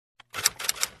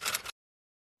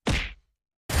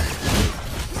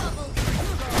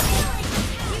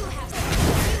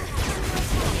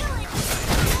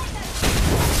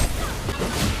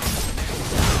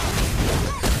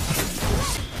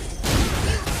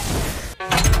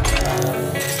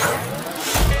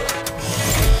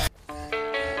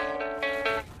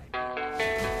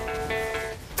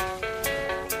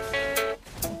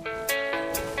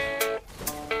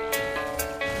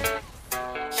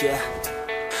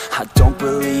I don't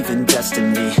believe in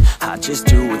destiny, I just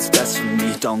do what's best for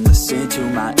me. Don't listen to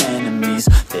my enemies,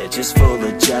 they're just full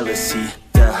of jealousy.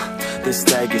 Yeah, this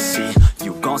legacy,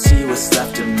 you gon' see what's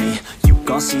left of me. You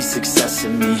gon' see success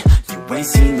in me, you ain't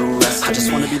seen the rest of me. I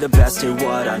just wanna be the best at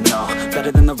what I know,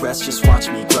 better than the rest, just watch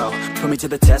me grow. Put me to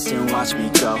the test and watch me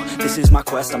go. This is my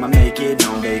quest, I'ma make it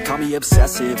known. They call me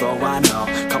obsessive, oh I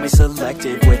know. Call me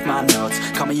selective with my notes,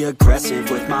 call me aggressive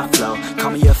with my flow.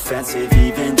 Call me offensive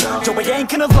even though Joe, I ain't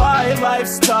gonna lie,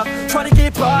 life's tough. Try to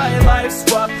get by, life's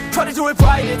rough. Try to do it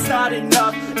right, it's not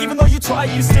enough. Even though you try,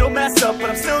 you still mess up.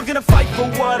 But I'm still gonna fight for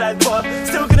what I love,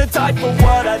 still gonna die for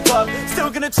what I love. Still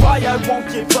gonna try, I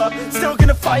won't give up. Still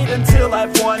gonna fight until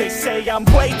I've won. They say I'm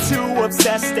way too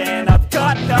obsessed and I've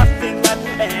got nothing left,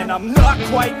 and I'm not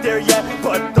quite there yet,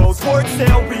 but those words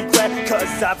they'll regret.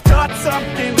 Cause I've got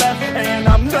something left and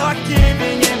I'm not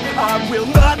giving in. I will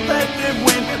not let them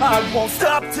win, I won't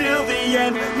stop till the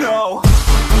end, no.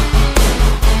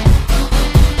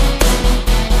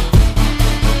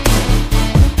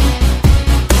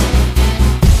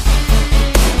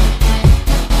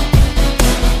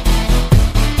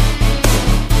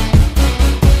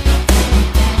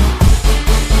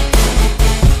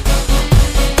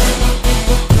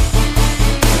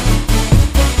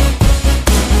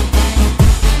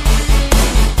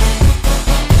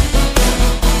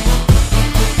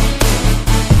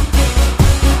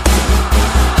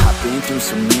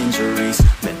 Some injuries,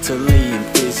 mentally and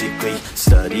physically.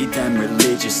 Studied them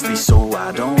religiously so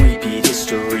I don't repeat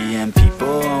history. And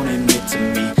people won't admit to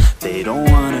me they don't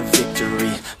want a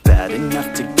victory bad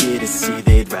enough to get a C.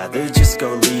 They'd rather just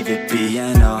go leave it be.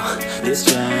 And oh, this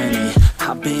journey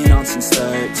I've been on since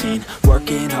 13,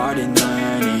 working hard and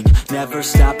learning, never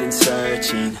stopping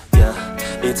searching. Yeah,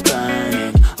 it's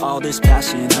burning, all this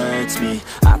passion hurts me.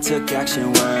 I took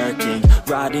action working,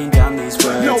 writing down these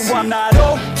words. No, I'm not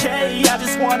okay, I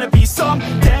just wanna be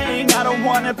something. I don't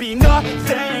wanna be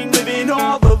nothing, living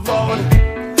all alone.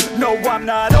 No, I'm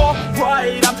not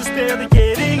alright, I'm just barely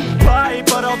getting by.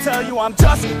 But I'll tell you I'm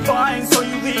just fine, so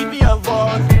you leave me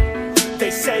alone. They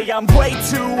say I'm way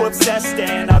too obsessed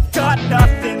and I've got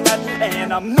nothing left,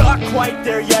 and I'm not quite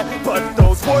there yet, but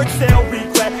those words they'll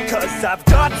regret. Cause I've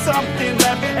got something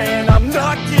left and I'm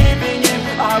not giving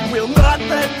in. I will not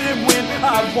let them win,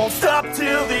 I won't stop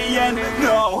till the end,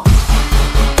 no.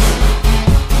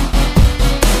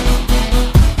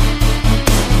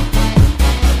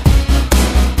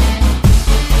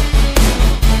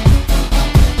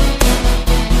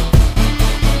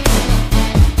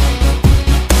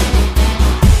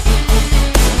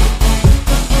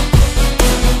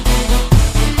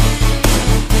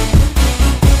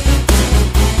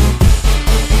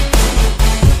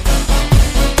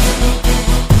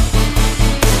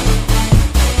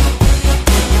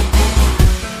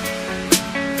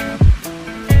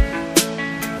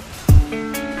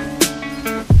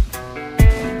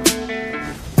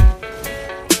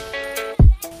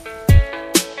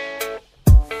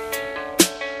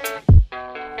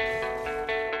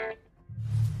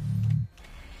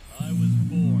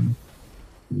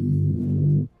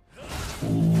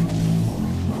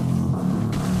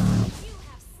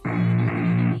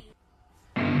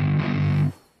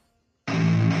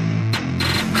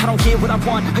 I don't get what I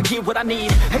want, I get what I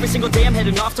need. Every single day I'm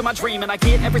heading off to my dream, and I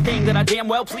get everything that I damn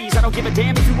well please. I don't give a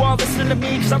damn if you all listening to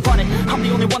me, cause I run it. I'm the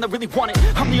only one that really want it,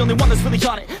 I'm the only one that's really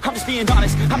on it. I'm just being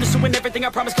honest, I'm just doing everything I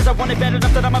promise, cause I want it bad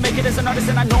enough that I'ma make it as an artist.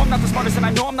 And I know I'm not the smartest, and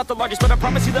I know I'm not the largest, but I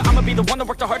promise you that I'ma be the one that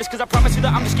worked the hardest. Cause I promise you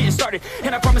that I'm just getting started,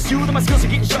 and I promise you that my skills are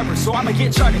getting sharper. So I'ma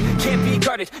get charted, can't be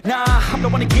guarded. Nah, I'm the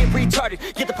one to get retarded.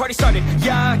 Get the party started,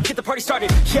 yeah, get the party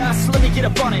started. Yeah, so let me get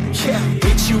up on it, yeah.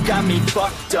 Bitch, you got me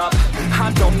fucked up,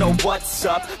 I don't know what's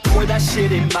up. Pour that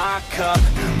shit in my cup,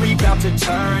 we bout to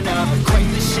turn up. Crank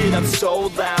this shit up so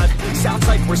loud, sounds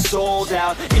like we're sold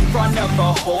out. In front of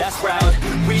a whole crowd,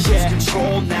 we lose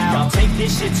control now. I'll take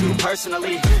this shit too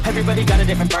personally, everybody got a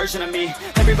different version of me.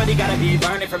 Everybody gotta be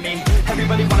learning from me,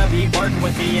 everybody wanna be working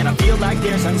with me. And I feel like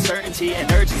there's uncertainty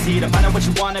and urgency to find out what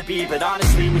you wanna be. But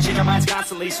honestly, we change our minds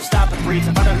constantly, so stop and breathe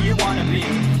and find out who you wanna be.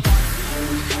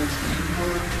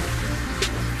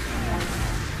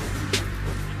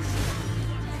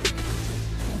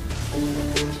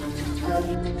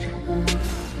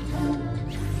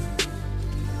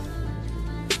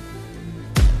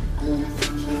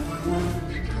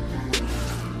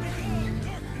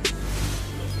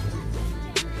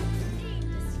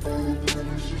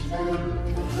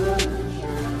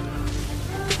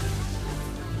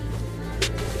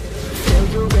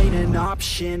 Failure ain't an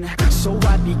option, so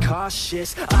I'd be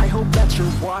cautious. I hope that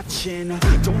you're watching.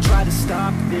 Don't try to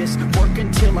stop this, work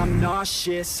until I'm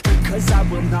nauseous. Cause I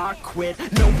will not quit,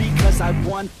 no, because I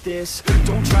want this.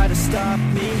 Don't try to stop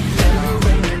me, failure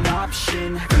ain't an option,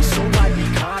 so I'd be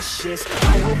cautious.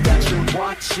 I hope that you're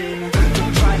watching.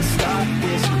 Don't try to stop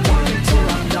this, work until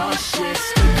I'm nauseous.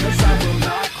 Cause I will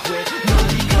not quit, no,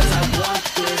 because I want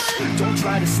this. Don't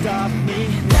try to stop me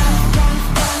now.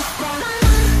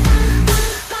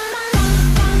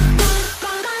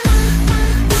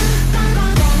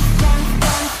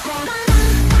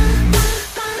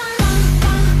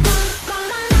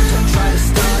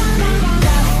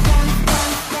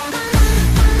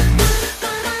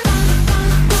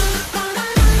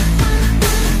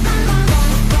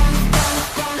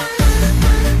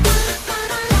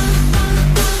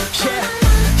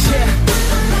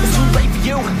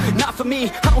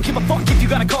 I don't give a fuck if you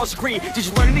got a college degree. Did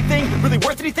you learn anything? Really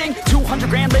worth anything? 200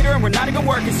 grand later and we're not even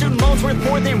working. Student loans worth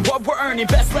more than what we're earning.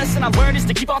 Best lesson I learned is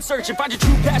to keep on searching. Find your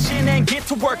true passion and get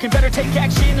to work. And better take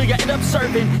action or you end up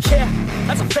serving. Yeah,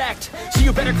 that's a fact. So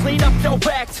you better clean up your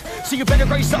act. So you better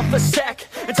grow yourself a sack.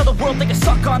 And tell the world they can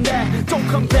suck on that. Don't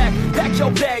come back, pack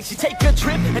your bags. You take a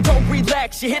trip and don't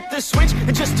relax. You hit the switch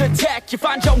and just attack. You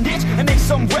find your niche and make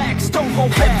some racks. Don't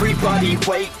hold back. Everybody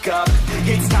wake up.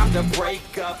 It's time to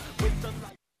break up with the